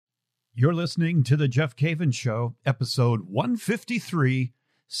You're listening to The Jeff Cavins Show, episode 153,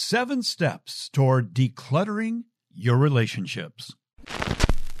 7 Steps Toward Decluttering Your Relationships.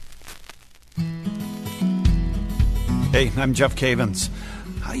 Hey, I'm Jeff Cavins.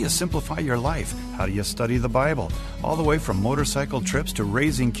 How do you simplify your life? How do you study the Bible? All the way from motorcycle trips to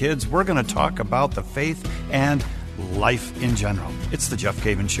raising kids, we're going to talk about the faith and life in general. It's The Jeff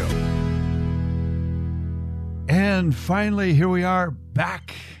Cavins Show. And finally, here we are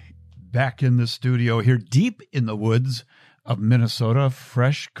back in the studio here, deep in the woods of Minnesota,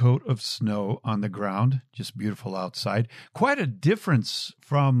 fresh coat of snow on the ground, just beautiful outside. Quite a difference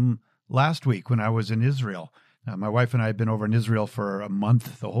from last week when I was in Israel. My wife and I had been over in Israel for a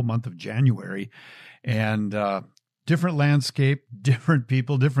month, the whole month of January, and different landscape, different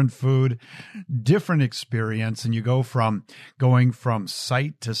people, different food, different experience. And you go from going from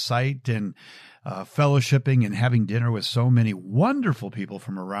site to site and fellowshipping and having dinner with so many wonderful people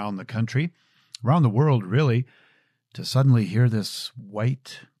from around the country, around the world, really, to suddenly hear this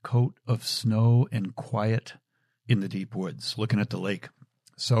white coat of snow and quiet in the deep woods, looking at the lake.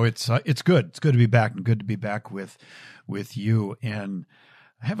 So it's good. It's good to be back, and good to be back with you. And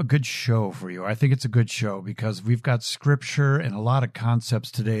I have a good show for you. I think it's a good show because we've got scripture and a lot of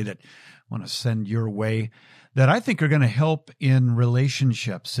concepts today that I want to send your way that I think are going to help in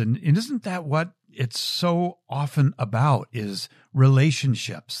relationships. And isn't that what it's so often about, is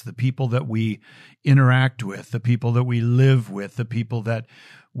relationships, the people that we interact with, the people that we live with, the people that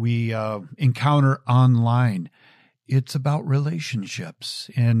we encounter online. It's about relationships.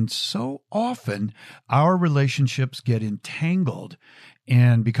 And so often our relationships get entangled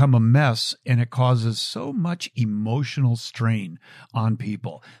and become a mess, and it causes so much emotional strain on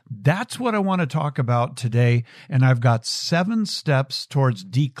people. That's what I want to talk about today. And I've got 7 steps towards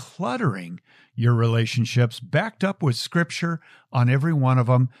decluttering your relationships, backed up with scripture on every one of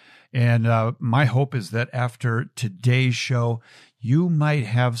them. And my hope is that after today's show, you might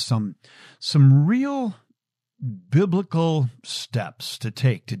have some real biblical steps to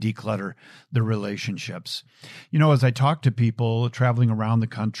take to declutter the relationships. You know, as I talk to people traveling around the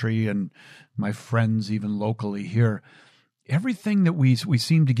country and my friends even locally here, everything that we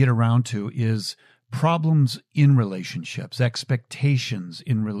seem to get around to is problems in relationships, expectations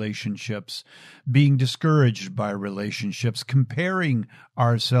in relationships, being discouraged by relationships, comparing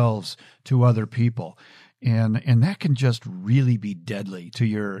ourselves to other people. And that can just really be deadly to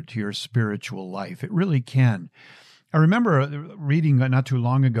your spiritual life. It really can. I remember reading not too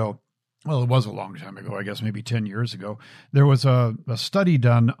long ago, well, it was a long time ago, I guess maybe 10 years ago, there was a study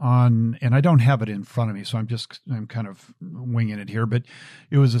done on, and I don't have it in front of me, so I'm kind of winging it here, but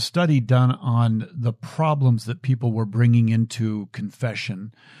it was a study done on the problems that people were bringing into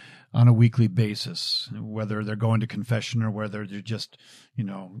confession on a weekly basis, whether they're going to confession or whether they're just,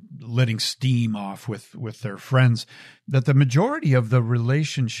 letting steam off with their friends, that the majority of the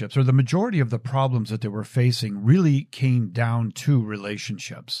relationships or the majority of the problems that they were facing really came down to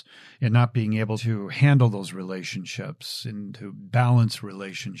relationships and not being able to handle those relationships and to balance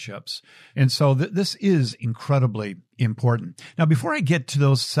relationships. And so this is incredibly important. Now, before I get to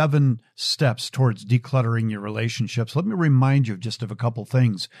those 7 steps towards decluttering your relationships, let me remind you just of a couple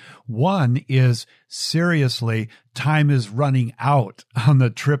things. One is, seriously, time is running out on the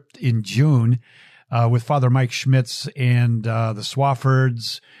trip in June with Father Mike Schmitz and the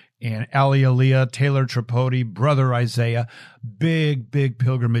Swaffords and Ali Aliyah, Taylor Tripodi, Brother Isaiah. Big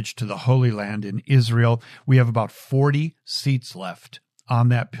pilgrimage to the Holy Land in Israel. We have about 40 seats left on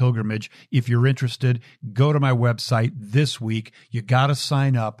that pilgrimage. If you're interested, go to my website this week. You got to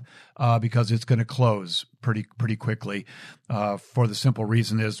sign up because it's going to close pretty quickly for the simple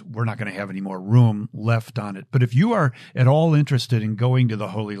reason is we're not going to have any more room left on it. But if you are at all interested in going to the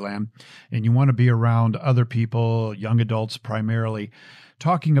Holy Land and you want to be around other people, young adults primarily,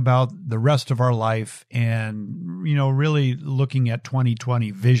 talking about the rest of our life and, really looking at 2020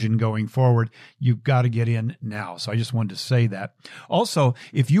 vision going forward, you've got to get in now. So I just wanted to say that. Also,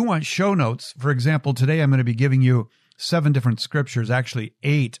 if you want show notes, for example, today I'm going to be giving you 7 different scriptures, actually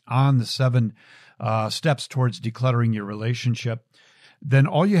 8 on the 7 steps towards decluttering your relationship. Then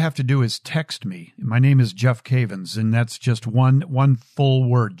all you have to do is text me. My name is Jeff Cavins, and that's just one full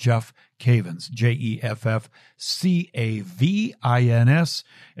word, Jeff Cavins, JEFFCAVINS.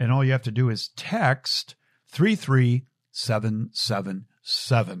 And all you have to do is text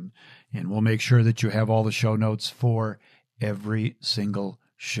 33777, and we'll make sure that you have all the show notes for every single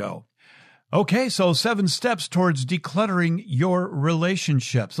show. Okay, so 7 steps towards decluttering your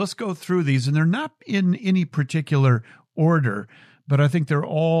relationships. Let's go through these, and they're not in any particular order, but I think they're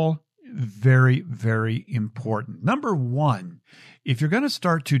all very, very important. Number 1, if you're going to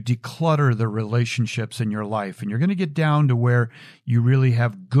start to declutter the relationships in your life and you're going to get down to where you really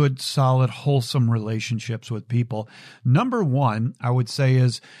have good, solid, wholesome relationships with people, number one, I would say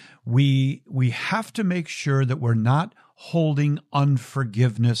is we have to make sure that we're not holding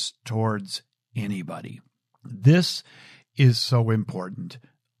unforgiveness towards anybody. This is so important.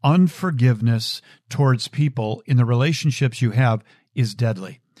 Unforgiveness towards people in the relationships you have is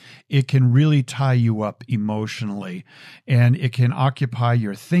deadly. It can really tie you up emotionally, and it can occupy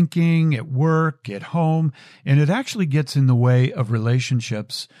your thinking at work, at home, and it actually gets in the way of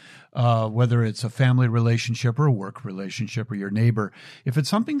relationships, whether it's a family relationship or a work relationship or your neighbor. If it's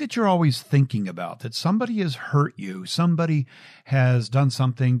something that you're always thinking about, that somebody has hurt you, somebody has done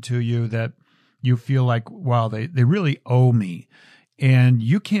something to you that you feel like, wow, they really owe me, and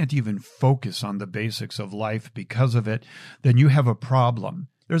you can't even focus on the basics of life because of it, then you have a problem.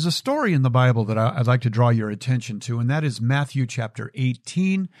 There's a story in the Bible that I'd like to draw your attention to, and that is Matthew chapter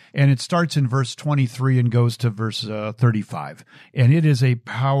 18, and it starts in verse 23 and goes to verse 35. And it is a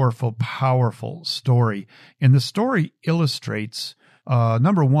powerful, powerful story. And the story illustrates,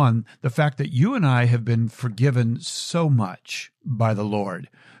 number one, the fact that you and I have been forgiven so much by the Lord,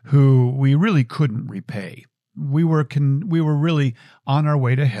 who we really couldn't repay. We were really on our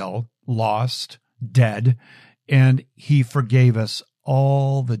way to hell, lost, dead, and He forgave us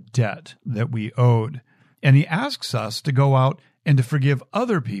all the debt that we owed. And He asks us to go out and to forgive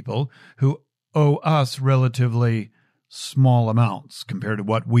other people who owe us relatively small amounts compared to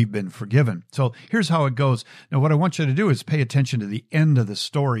what we've been forgiven. So here's how it goes. Now, what I want you to do is pay attention to the end of the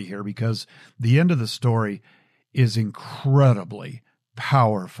story here, because the end of the story is incredibly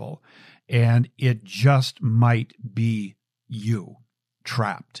powerful, and it just might be you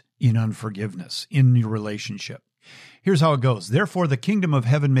trapped in unforgiveness in your relationship. Here's how it goes. Therefore, the kingdom of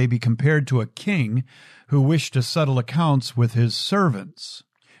heaven may be compared to a king who wished to settle accounts with his servants.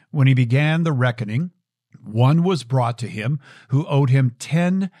 When he began the reckoning, one was brought to him who owed him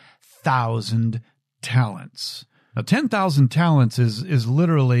 10,000 talents. Now, 10,000 talents is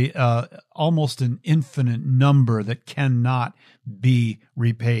literally almost an infinite number that cannot be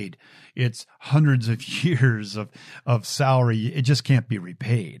repaid. It's hundreds of years of salary. It just can't be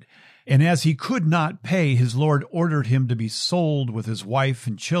repaid. And as he could not pay, his Lord ordered him to be sold with his wife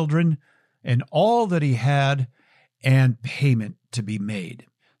and children and all that he had, and payment to be made.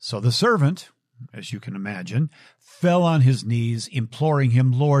 So the servant, as you can imagine, fell on his knees, imploring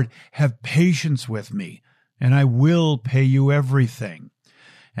him, Lord, have patience with me, and I will pay you everything.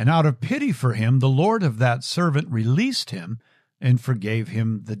 And out of pity for him, the Lord of that servant released him and forgave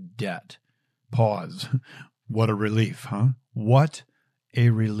him the debt. Pause. What a relief, huh? What a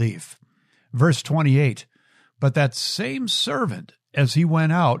relief. Verse 28, but that same servant, as he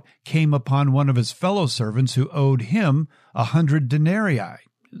went out, came upon one of his fellow servants who owed him 100 denarii, a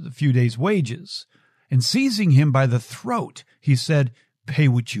few days' wages. And seizing him by the throat, he said, pay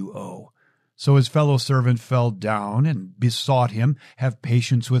what you owe. So his fellow servant fell down and besought him, have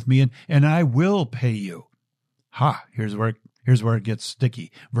patience with me, and I will pay you. Here's where it gets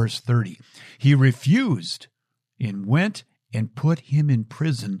sticky. Verse 30, he refused and went and put him in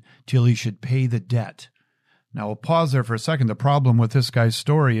prison till he should pay the debt. Now, we'll pause there for a second. The problem with this guy's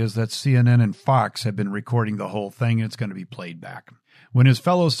story is that CNN and Fox have been recording the whole thing, and it's going to be played back. When his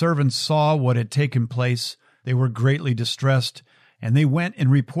fellow servants saw what had taken place, they were greatly distressed, and they went and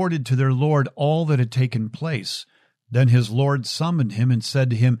reported to their Lord all that had taken place. Then his Lord summoned him and said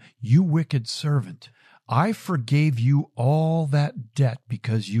to him, you wicked servant, I forgave you all that debt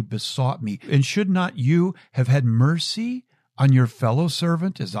because you besought me. And should not you have had mercy on your fellow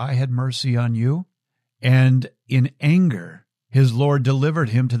servant as I had mercy on you? And in anger, his Lord delivered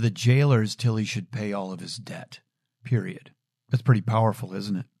him to the jailers till he should pay all of his debt. Period. That's pretty powerful,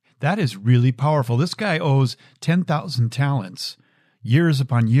 isn't it? That is really powerful. This guy owes 10,000 talents, years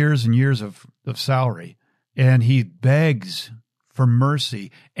upon years and years of salary, and he begs for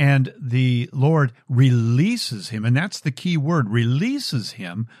mercy, and the Lord releases him, and that's the key word, releases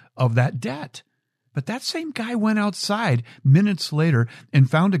him of that debt. But that same guy went outside minutes later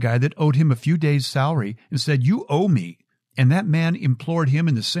and found a guy that owed him a few days' salary and said, you owe me. And that man implored him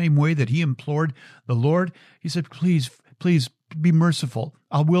in the same way that he implored the Lord. He said, please be merciful.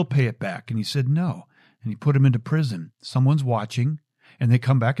 I will pay it back. And he said, no. And he put him into prison. Someone's watching. And they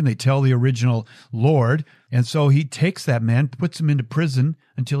come back and they tell the original Lord. And so he takes that man, puts him into prison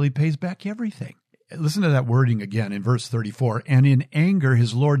until he pays back everything. Listen to that wording again in verse 34. And in anger,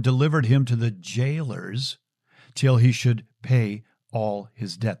 his Lord delivered him to the jailers till he should pay all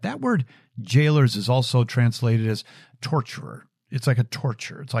his debt. That word jailers is also translated as torturer. It's like a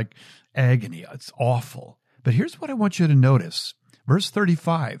torture. It's like agony. It's awful. But here's what I want you to notice. Verse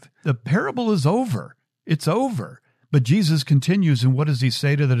 35, the parable is over. It's over. But Jesus continues, and what does he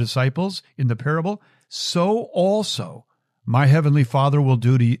say to the disciples in the parable? So also my heavenly Father will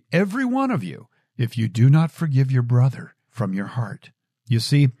do to every one of you if you do not forgive your brother from your heart. You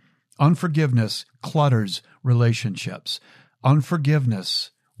see, unforgiveness clutters relationships.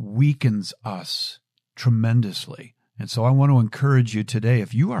 Unforgiveness weakens us tremendously. And so I want to encourage you today,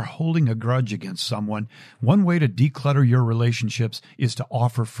 if you are holding a grudge against someone, one way to declutter your relationships is to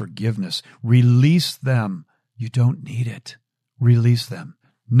offer forgiveness. Release them. You don't need it. Release them.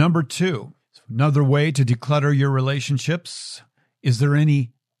 Number 2, another way to declutter your relationships, is there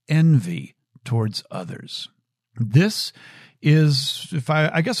any envy towards others? This is, if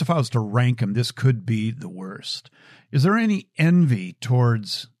I was to rank them, this could be the worst. Is there any envy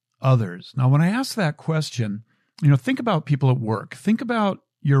towards others? Now, when I ask that question, think about people at work. Think about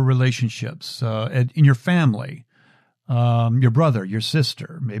your relationships in your family, your brother, your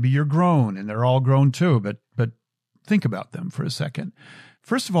sister. Maybe you're grown and they're all grown too, but think about them for a second.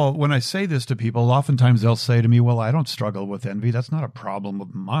 First of all, when I say this to people, oftentimes they'll say to me, well, I don't struggle with envy. That's not a problem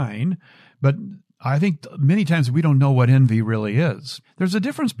of mine. But I think many times we don't know what envy really is. There's a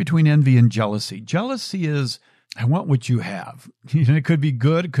difference between envy and jealousy. Jealousy is, I want what you have. It could be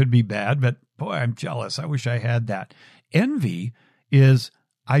good, it could be bad, but boy, I'm jealous. I wish I had that. Envy is,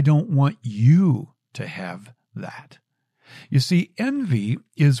 I don't want you to have that. You see, envy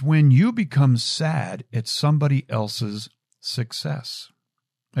is when you become sad at somebody else's success.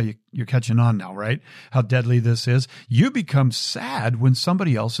 You're catching on now, right? How deadly this is. You become sad when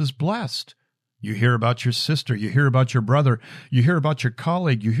somebody else is blessed. You hear about your sister, you hear about your brother, you hear about your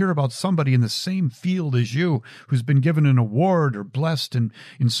colleague, you hear about somebody in the same field as you who's been given an award or blessed in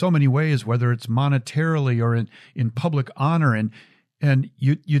so many ways, whether it's monetarily or in public honor, and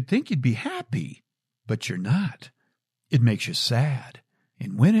you'd think you'd be happy, but you're not. It makes you sad.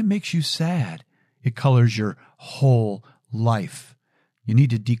 And when it makes you sad, it colors your whole life. You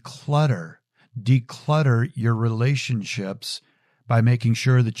need to declutter your relationships by making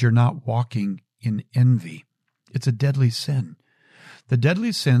sure that you're not walking in envy. It's a deadly sin. The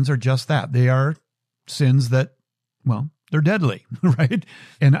deadly sins are just that. They are sins that, they're deadly, right?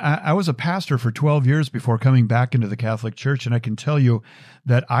 And I was a pastor for 12 years before coming back into the Catholic Church, and I can tell you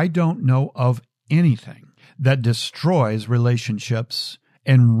that I don't know of anything that destroys relationships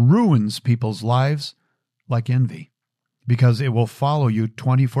and ruins people's lives like envy, because it will follow you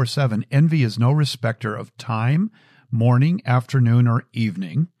 24/7. Envy is no respecter of time, morning, afternoon, or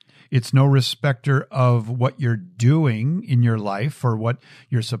evening. It's no respecter of what you're doing in your life or what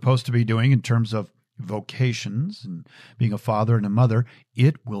you're supposed to be doing in terms of vocations and being a father and a mother.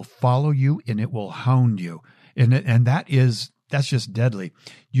 It will follow you and it will hound you. And that's just deadly.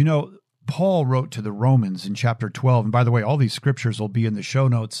 Paul wrote to the Romans in chapter 12, and by the way, all these scriptures will be in the show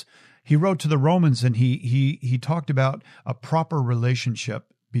notes. He wrote to the Romans, and he talked about a proper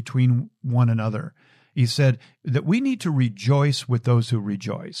relationship between one another. He said that we need to rejoice with those who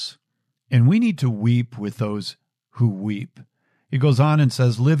rejoice, and we need to weep with those who weep. He goes on and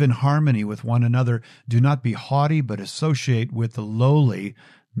says, live in harmony with one another. Do not be haughty, but associate with the lowly.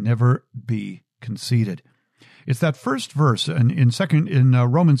 Never be conceited. It's that first verse in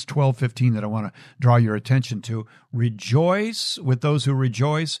Romans 12:15 that I want to draw your attention to. Rejoice with those who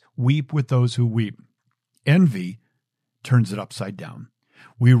rejoice, weep with those who weep. Envy turns it upside down.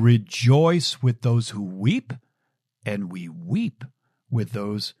 We rejoice with those who weep, and we weep with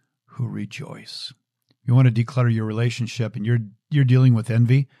those who rejoice. You want to declutter your relationship and you're dealing with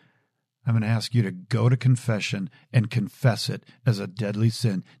envy? I'm going to ask you to go to confession and confess it as a deadly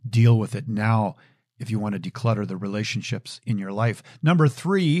sin. Deal with it now if you want to declutter the relationships in your life. Number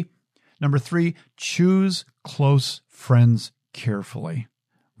three, choose close friends carefully.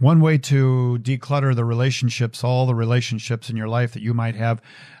 One way to declutter the relationships, all the relationships in your life that you might have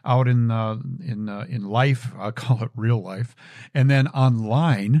out in life, I'll call it real life, and then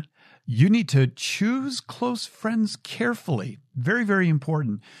online, you need to choose close friends carefully. Very, very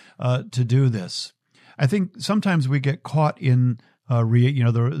important to do this. I think sometimes we get caught in the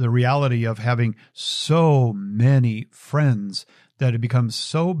reality of having so many friends that it becomes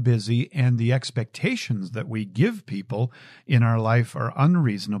so busy, and the expectations that we give people in our life are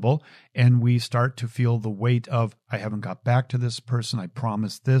unreasonable, and we start to feel the weight of, I haven't got back to this person, I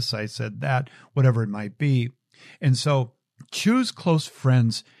promised this, I said that, whatever it might be. And so choose close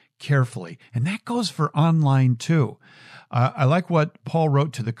friends carefully, and that goes for online too. I like what Paul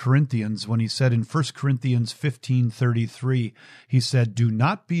wrote to the Corinthians when he said in 1 Corinthians 15:33, he said, do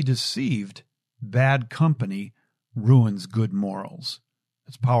not be deceived, bad company ruins good morals.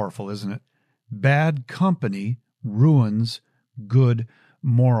 It's powerful, isn't it? Bad company ruins good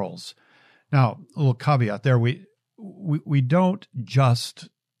morals. Now, a little caveat there. We don't just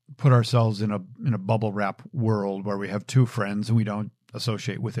put ourselves in a bubble wrap world where we have two friends and we don't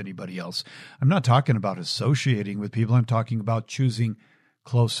associate with anybody else. I'm not talking about associating with people. I'm talking about choosing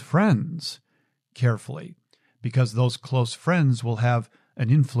close friends carefully, because those close friends will have an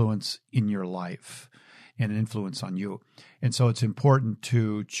influence in your life and an influence on you. And so it's important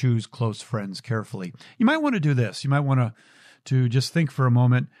to choose close friends carefully. You might want to do this. You might want to just think for a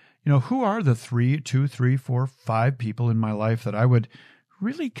moment, who are the 2, 3, 4, 5 people in my life that I would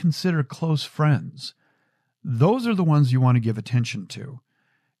really consider close friends? Those are the ones you want to give attention to.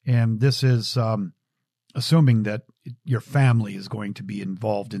 And this is assuming that your family is going to be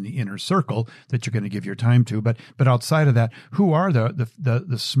involved in the inner circle that you're going to give your time to. But outside of that, who are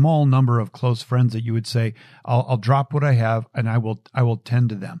the small number of close friends that you would say, I'll drop what I have and I will tend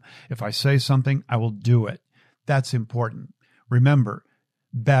to them. If I say something, I will do it. That's important. Remember,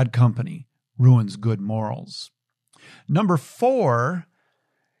 bad company ruins good morals. Number 4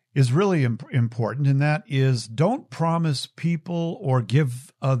 is really important, and that is, don't promise people or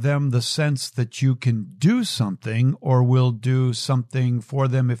give them the sense that you can do something or will do something for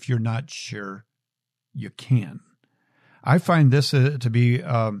them if you're not sure you can. I find this to be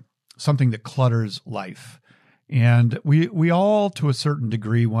something that clutters life. And we all, to a certain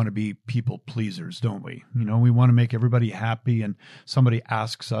degree, want to be people pleasers, don't we? We want to make everybody happy, and somebody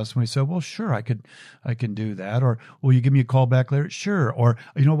asks us, and we say, well, sure, I can do that. Or, will you give me a call back later? Sure. Or,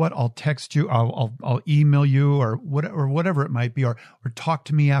 you know what? I'll text you, I'll email you, or whatever it might be, or talk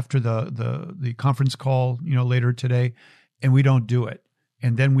to me after the conference call, later today. And we don't do it.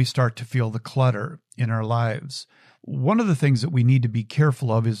 And then we start to feel the clutter in our lives. One of the things that we need to be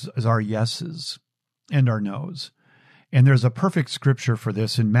careful of is our yeses and our no's. And there's a perfect scripture for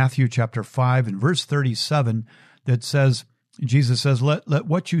this in Matthew chapter 5 and verse 37 that says, Jesus says, let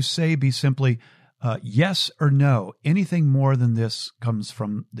what you say be simply yes or no. Anything more than this comes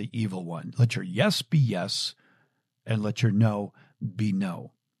from the evil one. Let your yes be yes, and let your no be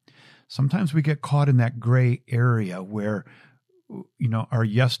no. Sometimes we get caught in that gray area where our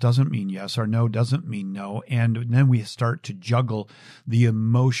yes doesn't mean yes, our no doesn't mean no, and then we start to juggle the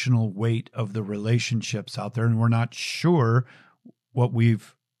emotional weight of the relationships out there, and we're not sure what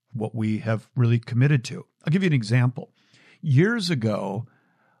we have really committed to. I'll give you an example. Years ago,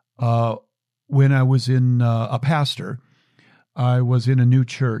 when I was a pastor, I was in a new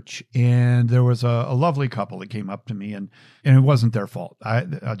church, and there was a lovely couple that came up to me, and it wasn't their fault.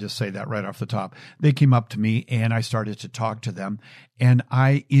 I'll just say that right off the top. They came up to me, and I started to talk to them, and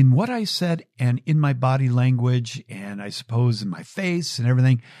in what I said and in my body language, and I suppose in my face and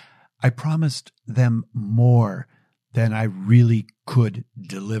everything, I promised them more than I really could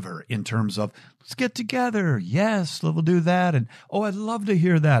deliver in terms of, let's get together. Yes, we'll do that. And, oh, I'd love to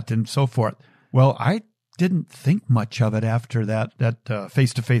hear that, and so forth. Well, I didn't think much of it after that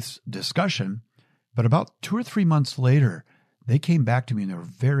face-to-face discussion, but about 2 or 3 months later, they came back to me and they were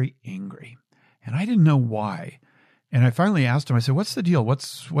very angry, and I didn't know why. And I finally asked them, I said, what's the deal?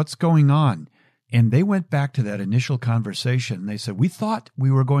 What's going on? And they went back to that initial conversation, and they said, we thought we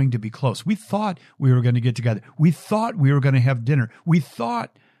were going to be close. We thought we were going to get together. We thought we were going to have dinner. We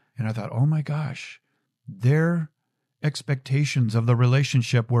thought, and I thought, oh my gosh, their expectations of the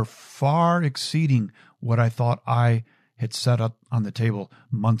relationship were far exceeding what I thought I had set up on the table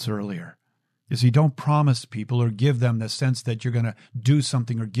months earlier. You see, don't promise people or give them the sense that you're going to do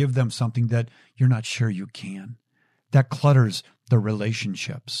something or give them something that you're not sure you can. That clutters the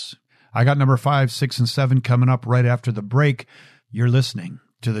relationships. I got number 5, 6, and 7 coming up right after the break. You're listening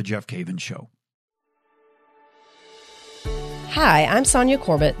to The Jeff Cavins Show. Hi, I'm Sonia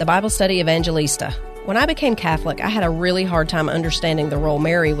Corbett, the Bible Study Evangelista. When I became Catholic, I had a really hard time understanding the role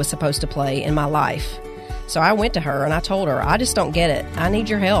Mary was supposed to play in my life. So I went to her and I told her, I just don't get it. I need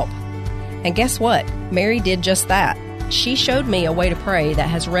your help. And guess what? Mary did just that. She showed me a way to pray that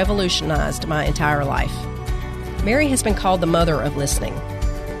has revolutionized my entire life. Mary has been called the mother of listening.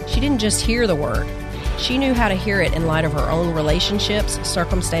 She didn't just hear the word. She knew how to hear it in light of her own relationships,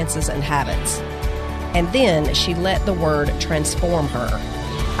 circumstances, and habits. And then she let the word transform her.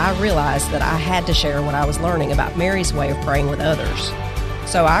 I realized that I had to share what I was learning about Mary's way of praying with others.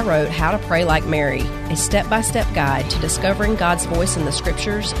 So I wrote How to Pray Like Mary, a step-by-step guide to discovering God's voice in the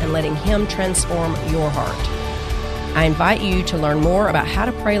Scriptures and letting Him transform your heart. I invite you to learn more about how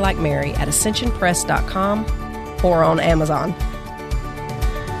to pray like Mary at ascensionpress.com or on Amazon.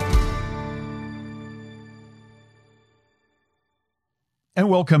 And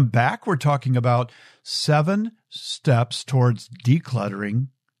welcome back. We're talking about 7 steps towards decluttering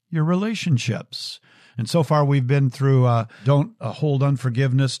your relationships. And so far we've been through don't hold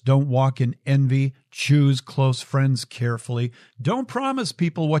unforgiveness, don't walk in envy, choose close friends carefully, don't promise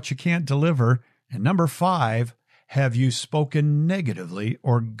people what you can't deliver, and number 5, have you spoken negatively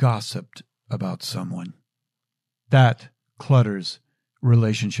or gossiped about someone? That clutters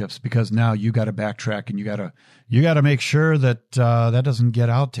relationships, because now you got to backtrack and you got to make sure that that doesn't get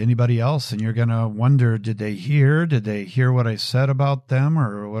out to anybody else, and you're going to wonder, did they hear what I said about them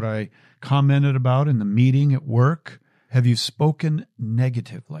or what I commented about in the meeting at work? Have you spoken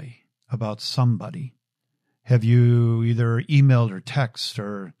negatively about somebody? Have you either emailed or texted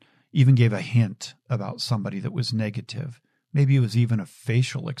or even gave a hint about somebody that was negative? Maybe it was even a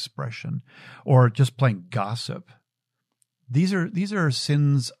facial expression or just plain gossip. These are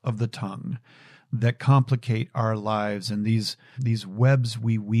sins of the tongue that complicate our lives, and these webs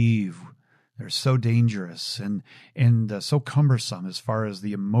we weave, they're so dangerous and so cumbersome as far as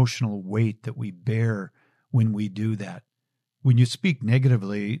the emotional weight that we bear when we do that. When you speak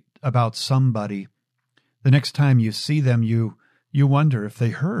negatively about somebody, the next time you see them, you wonder if they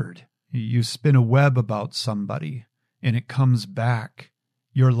heard. You spin a web about somebody, and it comes back.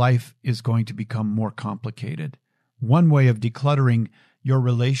 Your life is going to become more complicated. One way of decluttering your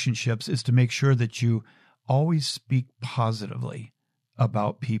relationships is to make sure that you always speak positively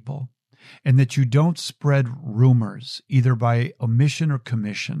about people and that you don't spread rumors, either by omission or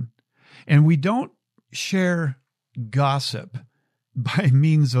commission. And we don't share gossip by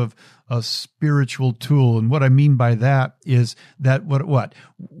means of a spiritual tool. And what I mean by that is that what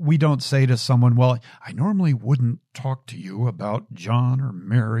we don't say to someone, well, I normally wouldn't talk to you about John or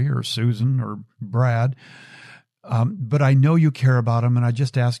Mary or Susan or Brad, but I know you care about them, and I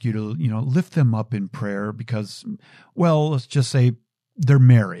just ask you to, lift them up in prayer because, well, let's just say their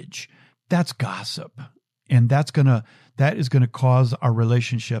marriage. That's gossip, and that is going to cause our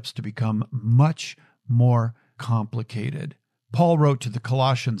relationships to become much more complicated. Paul wrote to the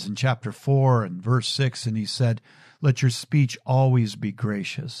Colossians in chapter 4 and verse 6, and he said, "Let your speech always be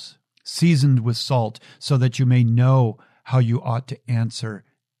gracious, seasoned with salt, so that you may know how you ought to answer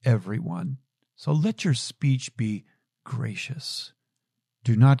everyone." So let your speech be gracious.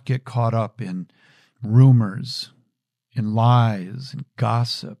 Do not get caught up in rumors, in lies, and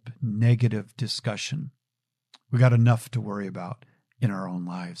gossip, negative discussion. We got enough to worry about in our own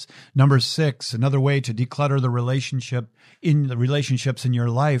lives. Number 6, another way to declutter the relationships in your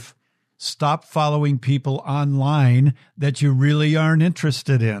life, stop following people online that you really aren't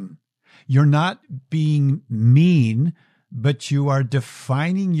interested in. You're not being mean, but you are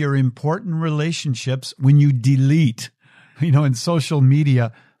defining your important relationships when you delete. In social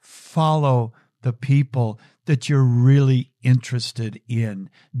media, follow the people that you're really interested in.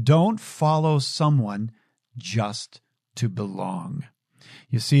 Don't follow someone just to belong.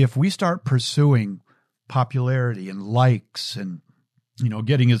 You see, if we start pursuing popularity and likes and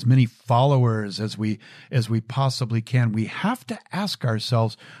getting as many followers as we possibly can, we have to ask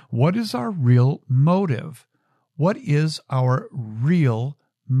ourselves, what is our real motive? What is our real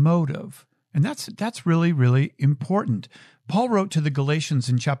motive? And that's really, really important. Paul wrote to the Galatians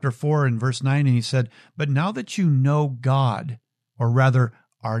in chapter 4 and verse 9, and he said, "But now that you know God, or rather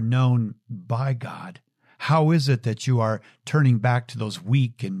are known by God, how is it that you are turning back to those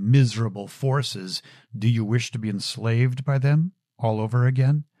weak and miserable forces? Do you wish to be enslaved by them all over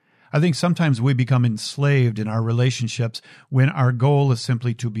again?" I think sometimes we become enslaved in our relationships when our goal is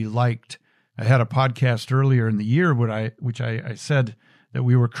simply to be liked. I had a podcast earlier in the year which I said that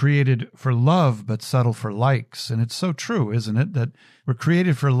we were created for love but settle for likes. And it's so true, isn't it? That we're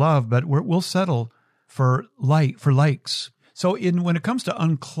created for love, but we'll settle for likes. So when it comes to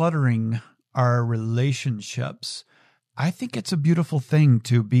uncluttering our relationships, I think it's a beautiful thing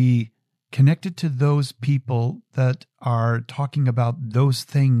to be connected to those people that are talking about those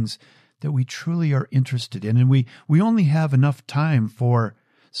things that we truly are interested in. And we only have enough time for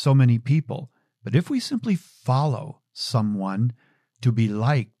so many people. But if we simply follow someone to be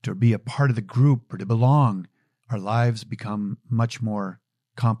liked or be a part of the group or to belong, our lives become much more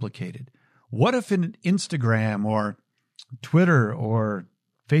complicated. What if in Instagram or Twitter or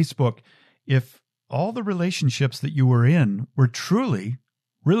Facebook, if all the relationships that you were in were truly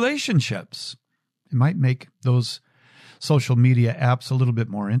relationships? It might make those social media apps a little bit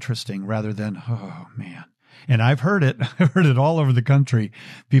more interesting rather than, oh man. And I've heard it all over the country.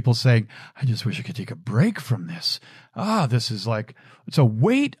 People saying, I just wish I could take a break from this. This is like, it's a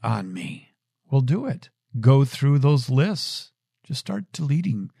weight on me. Well, do it. Go through those lists. Just start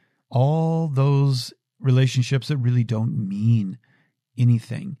deleting all those relationships that really don't mean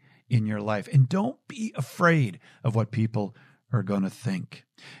anything in your life. And don't be afraid of what people are going to think.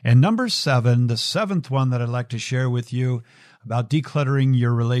 And number 7, the 7th one that I'd like to share with you about decluttering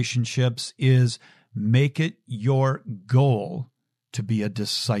your relationships is make it your goal to be a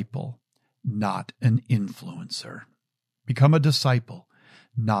disciple, not an influencer. Become a disciple,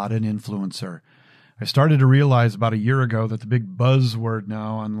 not an influencer. I started to realize about a year ago that the big buzzword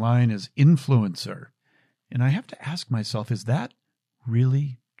now online is influencer. And I have to ask myself, is that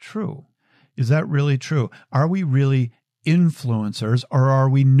really true? Is that really true? Are we really influencers, or are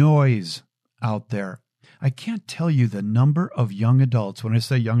we noise out there? I can't tell you the number of young adults. When I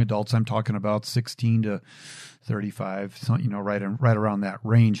say young adults, I'm talking about 16 to 35, right around that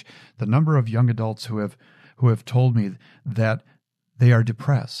range. The number of young adults who have told me that they are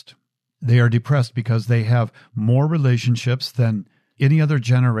depressed. They are depressed because they have more relationships than any other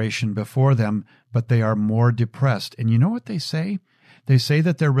generation before them, but they are more depressed. And you know what they say? They say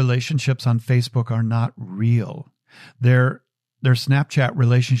that their relationships on Facebook are not real. Their Snapchat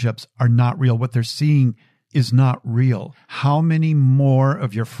relationships are not real. What they're seeing is not real. How many more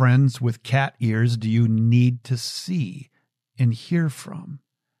of your friends with cat ears do you need to see and hear from?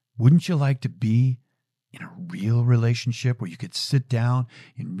 Wouldn't you like to be in a real relationship where you could sit down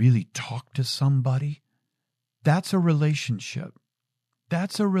and really talk to somebody? That's a relationship.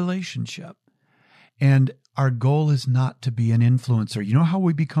 That's a relationship. And our goal is not to be an influencer. You know how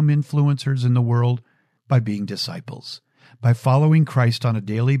we become influencers in the world? By being disciples, by following Christ on a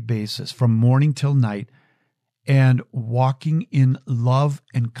daily basis from morning till night and walking in love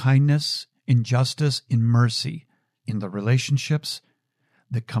and kindness, in justice, in mercy, in the relationships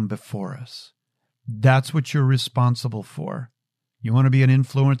that come before us. That's what you're responsible for. You want to be an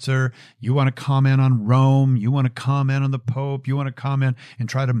influencer, you want to comment on Rome, you want to comment on the Pope, you want to comment and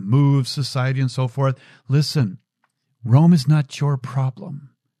try to move society and so forth. Listen, Rome is not your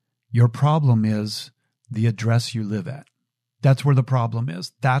problem. Your problem is the address you live at. That's where the problem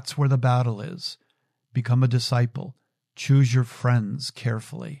is. That's where the battle is. Become a disciple. Choose your friends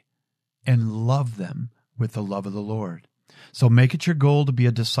carefully and love them with the love of the Lord. So make it your goal to be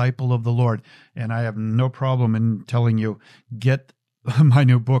a disciple of the Lord. And I have no problem in telling you, get my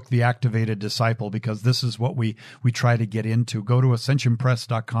new book, The Activated Disciple, because this is what we try to get into. Go to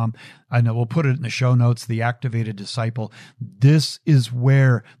ascensionpress.com. I know we'll put it in the show notes, The Activated Disciple. This is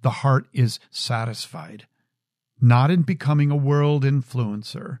where the heart is satisfied, not in becoming a world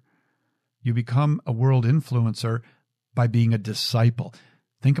influencer. You become a world influencer by being a disciple.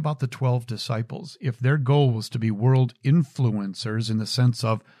 Think about the 12 disciples. If their goal was to be world influencers in the sense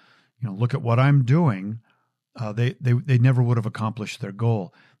of, look at what I'm doing, they never would have accomplished their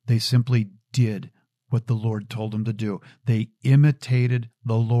goal. They simply did what the Lord told them to do. They imitated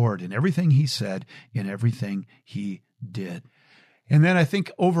the Lord in everything he said, in everything he did. And then I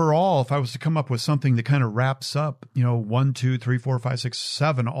think overall, if I was to come up with something that kind of wraps up, 1, 2, 3, 4, 5, 6,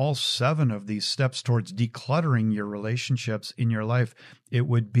 7, all 7 of these steps towards decluttering your relationships in your life, it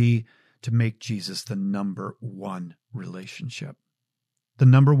would be to make Jesus the number one relationship. The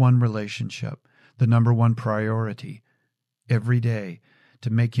number one relationship, the number one priority every day, to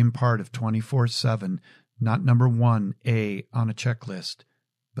make him part of 24/7, not number 1A on a checklist,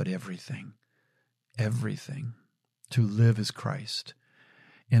 but everything. Everything. To live as Christ.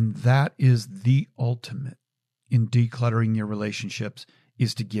 And that is the ultimate in decluttering your relationships,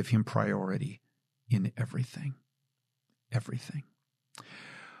 is to give him priority in everything. Everything.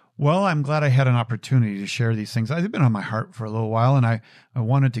 Well, I'm glad I had an opportunity to share these things. They've been on my heart for a little while, and I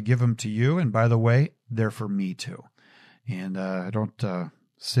wanted to give them to you. And by the way, they're for me too. And I don't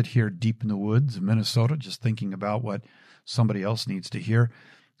sit here deep in the woods of Minnesota just thinking about what somebody else needs to hear.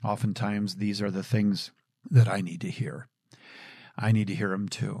 Oftentimes, these are the things that I need to hear. I need to hear them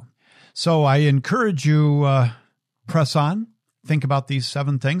too. So I encourage you, press on. Think about these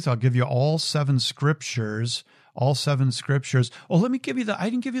 7 things. I'll give you all 7 scriptures. All 7 scriptures. Oh, let me give you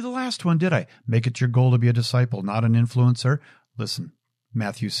I didn't give you the last one, did I? Make it your goal to be a disciple, not an influencer. Listen,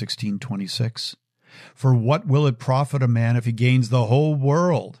 Matthew 16:26. For what will it profit a man if he gains the whole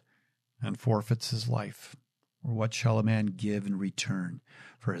world and forfeits his life? Or what shall a man give in return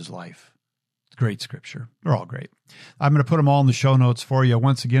for his life? Great scripture. They're all great. I'm going to put them all in the show notes for you.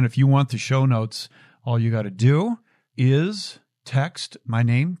 Once again, if you want the show notes, all you got to do is text my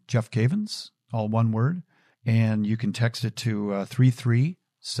name, Jeff Cavins, all one word, and you can text it to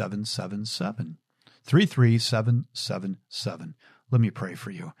 33777. 33777. Let me pray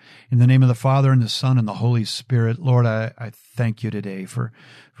for you. In the name of the Father, and the Son, and the Holy Spirit, Lord, I thank you today for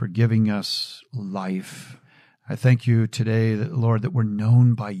giving us life. I thank you today, Lord, that we're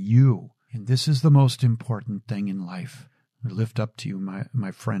known by you. And this is the most important thing in life, I lift up to you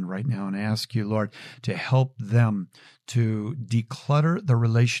my friend right now, and I ask you, Lord, to help them to declutter the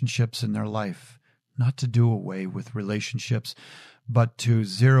relationships in their life, not to do away with relationships, but to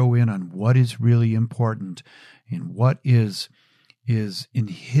zero in on what is really important and what is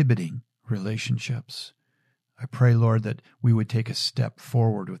inhibiting relationships. I pray, Lord, that we would take a step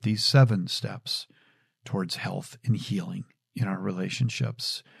forward with these 7 steps towards health and healing in our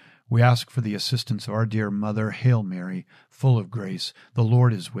relationships. We ask for the assistance of our dear Mother. Hail Mary, full of grace, the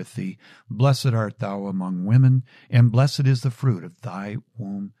Lord is with thee. Blessed art thou among women, and blessed is the fruit of thy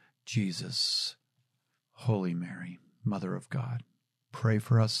womb, Jesus. Holy Mary, Mother of God, pray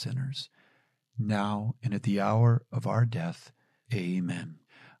for us sinners, now and at the hour of our death. Amen.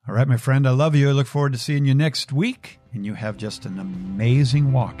 All right, my friend, I love you. I look forward to seeing you next week, and you have just an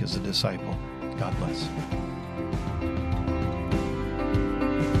amazing walk as a disciple. God bless.